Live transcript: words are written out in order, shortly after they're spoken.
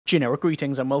Generic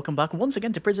greetings and welcome back once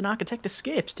again to Prison Architect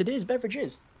Escapes. Today's beverage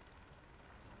is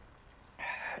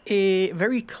a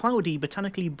very cloudy,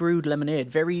 botanically brewed lemonade.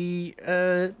 Very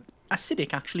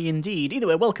acidic, actually, indeed. Either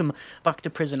way, welcome back to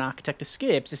Prison Architect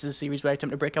Escapes. This is a series where I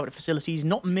attempt to break out of facilities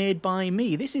not made by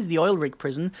me. This is the oil rig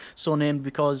prison, so named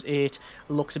because it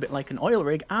looks a bit like an oil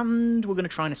rig, and we're going to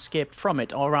try and escape from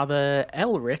it. Or rather,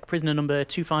 Elric, prisoner number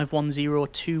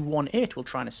 2510218, will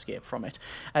try and escape from it.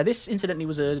 This, incidentally,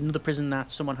 was another prison that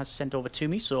someone has sent over to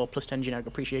me, so plus 10 generic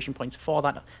appreciation points for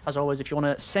that. As always, if you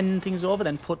want to send things over,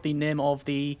 then put the name of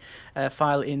the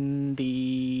file in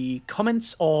the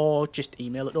comments, or just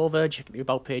email it over. Check the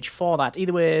about page for that.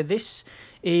 Either way, this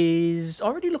is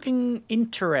already looking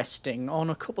interesting on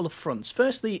a couple of fronts.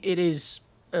 Firstly, it is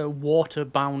a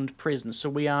water-bound prison, so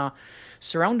we are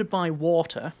surrounded by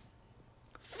water.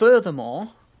 Furthermore,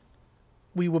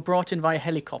 we were brought in via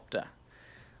helicopter.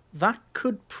 That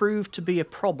could prove to be a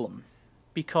problem,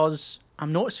 because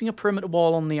I'm noticing a perimeter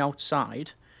wall on the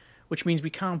outside, which means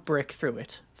we can't break through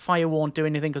it. Fire won't do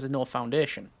anything because there's no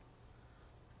foundation.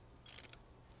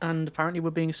 And apparently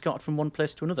we're being escorted from one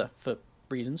place to another for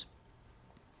reasons.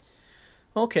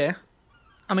 Okay.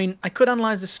 I mean, I could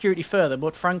analyse the security further,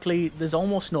 but frankly, there's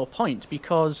almost no point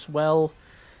because, well,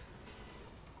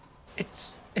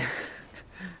 it's...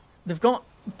 they've got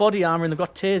body armour and they've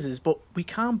got tasers, but we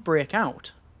can't break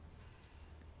out.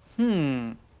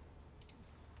 I'm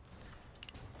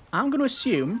going to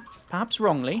assume, perhaps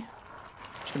wrongly,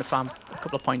 just going to farm a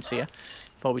couple of points here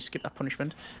before we skip that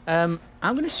punishment. I'm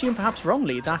going to assume, perhaps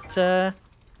wrongly, that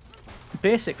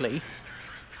basically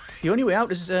the only way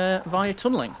out is via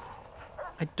tunnelling.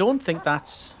 I don't think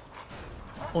that's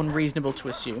unreasonable to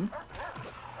assume.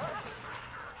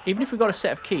 Even if we got a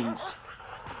set of keys,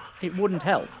 it wouldn't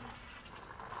help.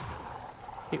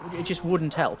 It just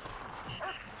wouldn't help.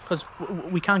 Because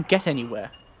we can't get anywhere.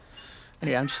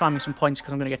 Anyway, I'm just farming some points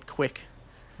because I'm going to get quick.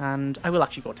 And I will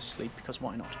actually go to sleep, because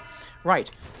why not?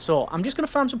 Right, so I'm just going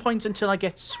to farm some points until I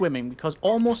get swimming, because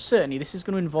almost certainly this is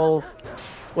going to involve...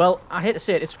 Well, I hate to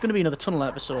say it, it's going to be another tunnel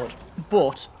episode,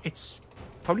 but it's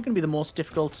probably going to be the most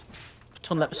difficult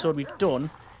tunnel episode we've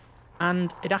done,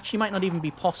 and it actually might not even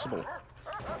be possible.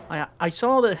 I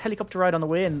saw the helicopter ride on the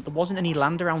way, and there wasn't any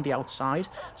land around the outside,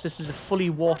 so this is a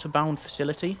fully water-bound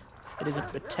facility. It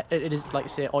is, like I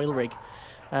say, oil rig.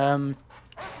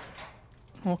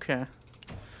 Okay.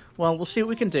 Well, we'll see what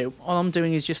we can do. All I'm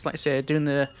doing is just, like I say, doing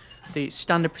the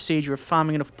standard procedure of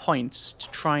farming enough points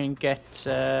to try and get...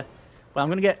 well, I'm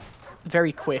going to get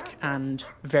very quick and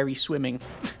very swimming.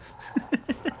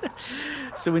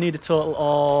 So we need a total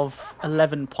of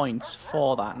 11 points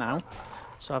for that now.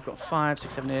 So I've got 5,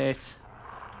 6, 7, 8...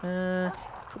 a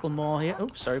couple more here. Oh,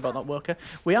 sorry about that, worker.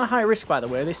 We are high risk, by the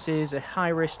way. This is a high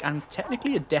risk and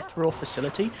technically a death row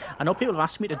facility. I know people have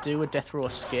asked me to do a death row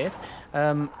escape.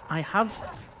 I have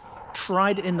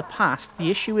tried it in the past. The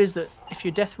issue is that if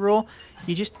you're death row,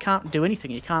 you just can't do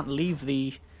anything. You can't leave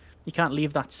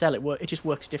that cell. It just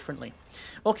works differently.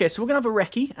 Okay, so we're gonna have a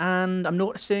recce, and I'm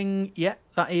noticing, yeah,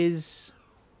 that is...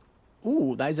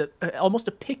 Ooh, that is almost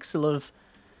a pixel of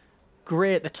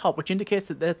grey at the top, which indicates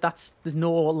that there's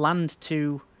no land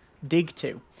to dig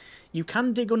to. You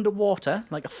can dig underwater,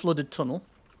 like a flooded tunnel,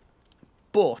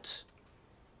 but...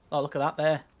 Oh, look at that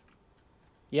there.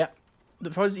 Yep. The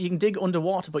problem is that you can dig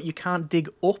underwater, but you can't dig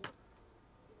up.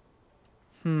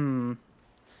 I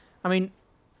mean,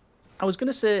 I was going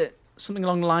to say something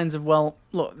along the lines of, well,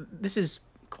 look, this is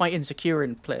quite insecure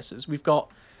in places. We've got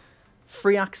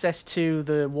free access to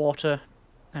the water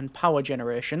and power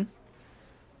generation.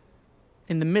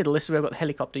 In the middle, this is where we've got the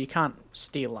helicopter. You can't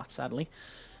steal that, sadly.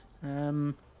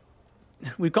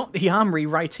 We've got the armory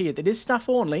right here. It is staff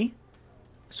only.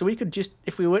 So we could just,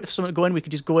 if we wait for someone to go in, we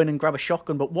could just go in and grab a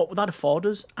shotgun. But what would that afford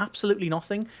us? Absolutely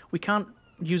nothing. We can't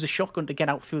use a shotgun to get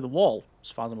out through the wall,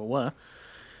 as far as I'm aware.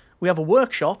 We have a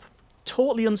workshop,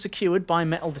 totally unsecured by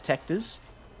metal detectors.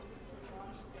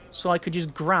 So I could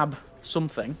just grab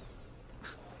something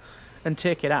and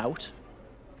take it out.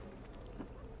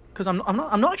 Because I'm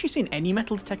not actually seeing any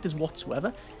metal detectors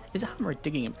whatsoever. Is a hammer a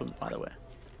digging implement, by the way?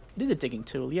 It is a digging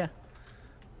tool, yeah.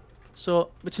 So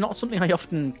it's not something I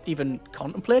often even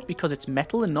contemplate because it's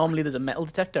metal, and normally there's a metal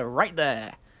detector right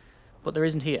there. But there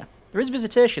isn't here. There is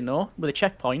visitation, though, with a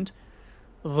checkpoint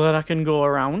that I can go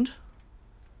around.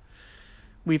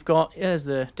 We've got, here's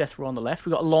the death row on the left.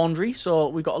 We've got a laundry. So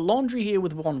we've got a laundry here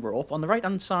with 1 rope. On the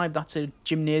right-hand side, that's a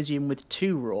gymnasium with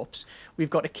 2 ropes. We've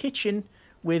got a kitchen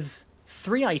with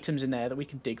 3 items in there that we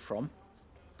can dig from.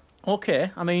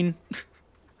 Okay, I mean,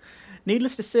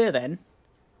 needless to say then,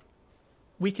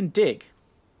 we can dig.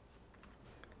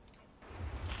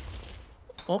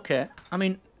 Okay, I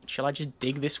mean, Shall I just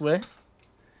dig this way?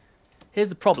 Here's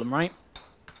the problem, right?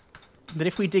 That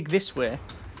if we dig this way,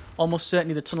 almost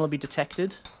certainly the tunnel will be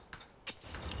detected.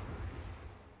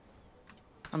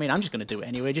 I mean, I'm just going to do it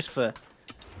anyway, just for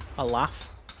a laugh.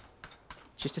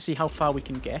 Just to see how far we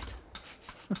can get.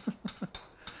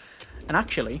 And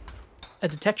actually, a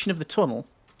detection of the tunnel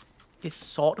is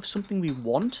sort of something we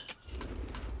want.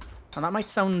 And that might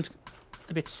sound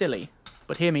a bit silly,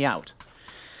 but hear me out.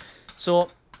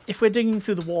 So, if we're digging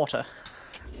through the water,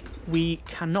 we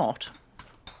cannot...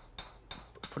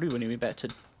 Probably wouldn't be better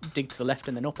to dig to the left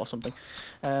and then up or something.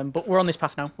 But we're on this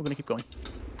path now. We're going to keep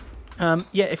going.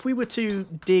 Yeah, if we were to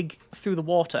dig through the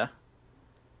water...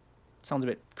 Sounds a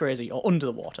bit crazy. Or under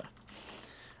the water.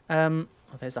 Oh,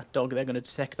 there's that dog. They're going to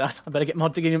detect that. I better get more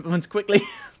digging implements quickly.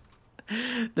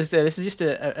 This is just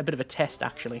a bit of a test,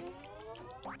 actually.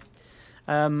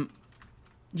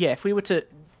 Yeah, if we were to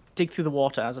dig through the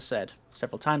water, as I said,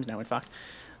 several times now, in fact,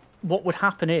 what would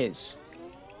happen is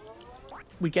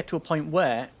we'd get to a point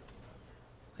where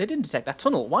they didn't detect that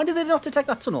tunnel. Why did they not detect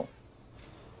that tunnel?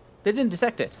 They didn't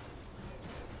detect it.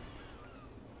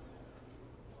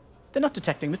 They're not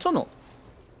detecting the tunnel.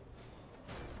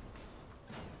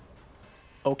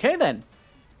 Okay, then.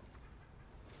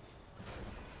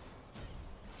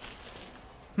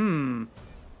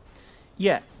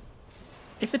 Yeah.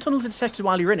 If the tunnels are detected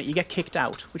while you're in it, you get kicked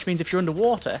out. Which means if you're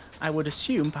underwater, I would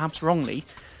assume, perhaps wrongly,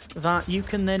 that you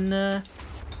can then...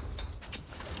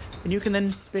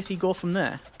 basically go from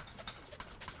there.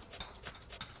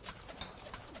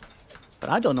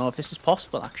 But I don't know if this is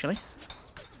possible, actually.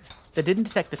 They didn't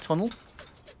detect the tunnel.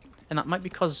 And that might be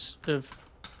because of...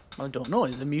 Well, I don't know.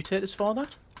 Is there mutators for that?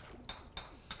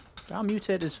 There are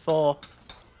mutators for...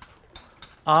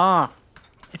 Ah!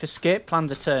 If escape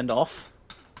plans are turned off...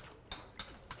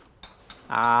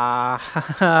 Ah!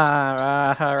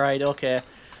 Right, okay.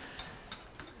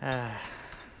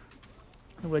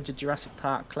 The words of Jurassic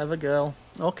Park. Clever girl.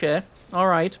 Okay,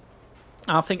 alright.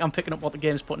 I think I'm picking up what the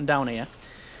game's putting down here.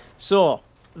 So,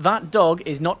 that dog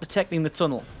is not detecting the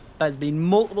tunnel. There's been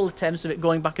multiple attempts of it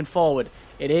going back and forward.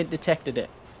 It ain't detected it.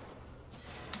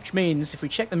 Which means, if we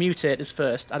check the mutators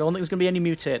first, I don't think there's going to be any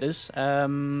mutators.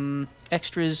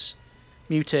 Extras,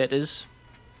 mutators.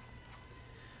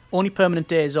 Only permanent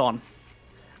days on.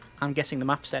 I'm guessing the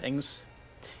map settings.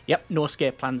 Yep, no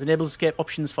escape plans. Enables escape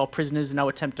options for prisoners who now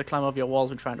attempt to climb over your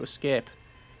walls when trying to escape.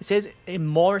 It says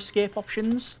more escape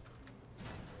options.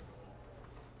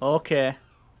 Okay.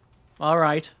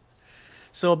 Alright.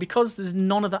 So because there's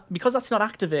none of that, because that's not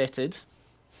activated,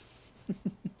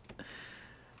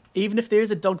 even if there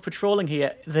is a dog patrolling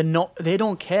here, they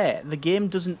don't care. The game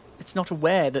doesn't, it's not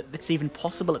aware that it's even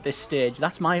possible at this stage.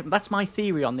 That's my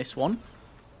theory on this one.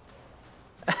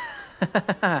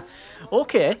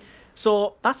 Okay,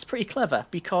 so that's pretty clever,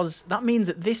 because that means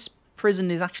that this prison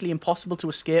is actually impossible to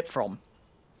escape from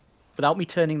without me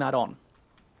turning that on.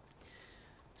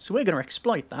 So we're going to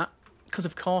exploit that, because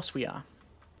of course we are.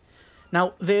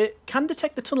 Now, they can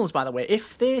detect the tunnels, by the way.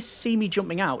 If they see me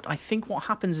jumping out, I think what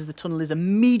happens is the tunnel is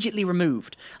immediately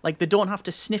removed. Like, they don't have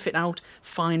to sniff it out,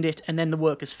 find it, and then the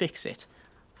workers fix it.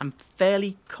 I'm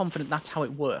fairly confident that's how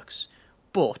it works.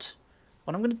 But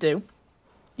what I'm going to do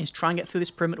is try and get through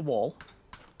this perimeter wall.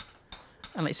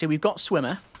 And let's say we've got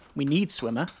swimmer, we need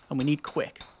swimmer, and we need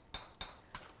quick.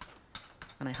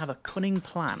 And I have a cunning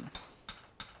plan.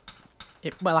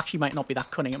 It, well, actually might not be that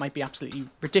cunning, it might be absolutely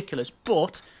ridiculous,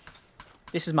 but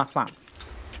this is my plan.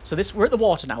 So we're at the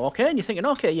water now, okay? And you're thinking,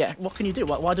 okay, yeah, what can you do?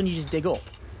 Why don't you just dig up?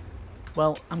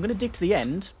 Well, I'm going to dig to the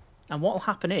end, and what will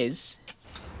happen is,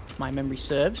 if my memory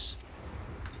serves,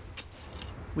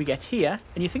 we get here,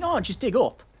 and you think, oh, just dig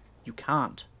up. You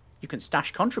can't. You can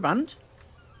stash contraband,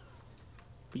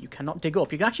 but you cannot dig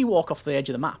up. You can actually walk off the edge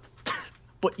of the map,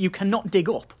 but you cannot dig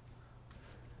up.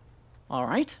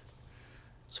 Alright?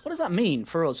 So what does that mean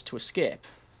for us to escape?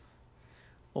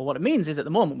 Well, what it means is at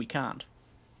the moment we can't.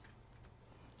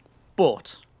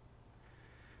 But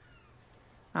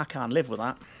I can't live with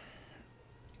that.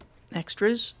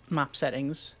 Extras, map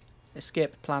settings,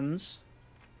 escape plans.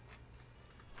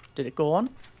 Did it go on?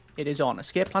 It is on.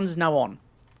 Escape plans is now on.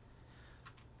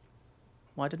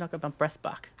 Why did I not get my breath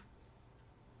back?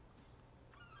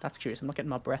 That's curious. I'm not getting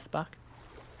my breath back.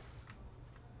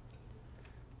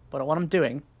 But what I'm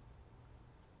doing,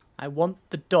 I want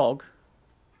the dog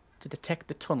to detect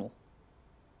the tunnel.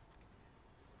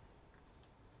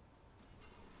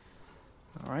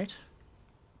 Alright.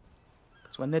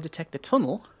 Because when they detect the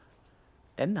tunnel,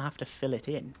 then they have to fill it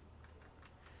in.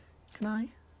 Can I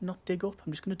not dig up?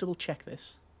 I'm just going to double check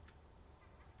this.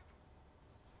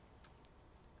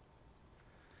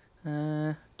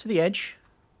 To the edge.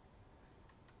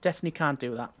 Definitely can't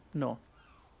do that. No.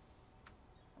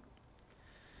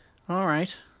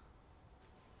 Alright.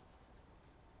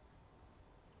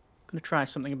 I'm going to try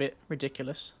something a bit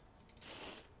ridiculous.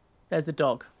 There's the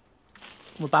dog.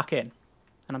 We're back in.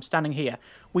 And I'm standing here.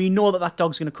 We know that that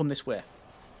dog's going to come this way.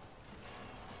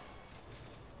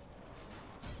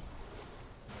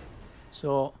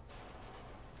 So...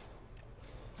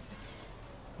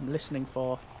 I'm listening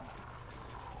for...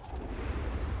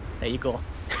 There you go.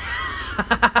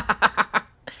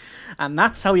 And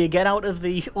that's how you get out of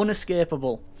the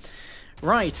unescapable.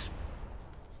 Right.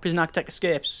 Prison Architect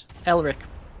escapes. Elric.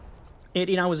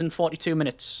 18 hours and 42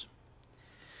 minutes.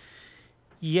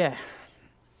 Yeah.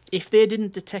 If they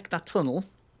didn't detect that tunnel,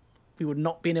 we would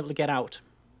not been able to get out.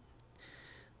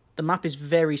 The map is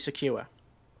very secure.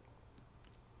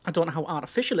 I don't know how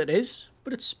artificial it is,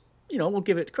 but it's, you know, we'll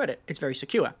give it credit. It's very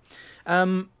secure.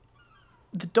 The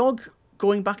dog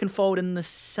going back and forward in the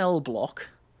cell block,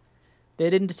 they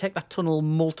didn't detect that tunnel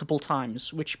multiple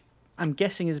times, which I'm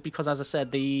guessing is because, as I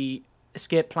said, the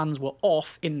escape plans were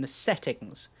off in the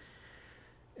settings.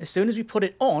 As soon as we put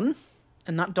it on,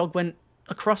 and that dog went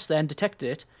across there and detected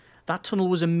it, that tunnel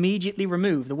was immediately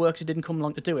removed. The workers didn't come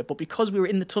along to do it. But because we were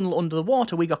in the tunnel under the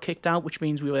water, we got kicked out, which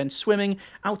means we were then swimming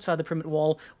outside the perimeter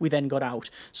wall. We then got out.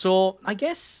 So, I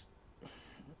guess,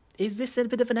 is this a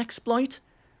bit of an exploit?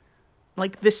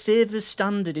 Like, the saver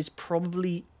standard is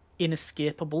probably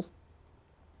inescapable.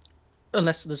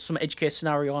 Unless there's some edge case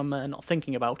scenario I'm not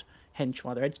thinking about. Hence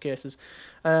why they're edge cases.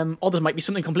 Or there might be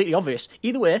something completely obvious.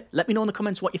 Either way, let me know in the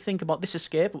comments what you think about this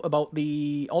escape, about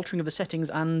the altering of the settings,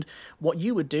 and what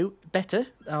you would do better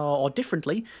or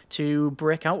differently to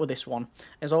break out with this one.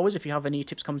 As always, if you have any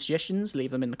tips, comments, suggestions,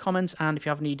 leave them in the comments. And if you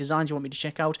have any designs you want me to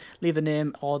check out, leave the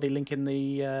name or the link in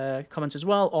the comments as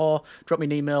well, or drop me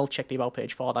an email, check the About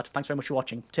page for that. Thanks very much for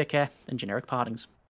watching. Take care, and generic partings.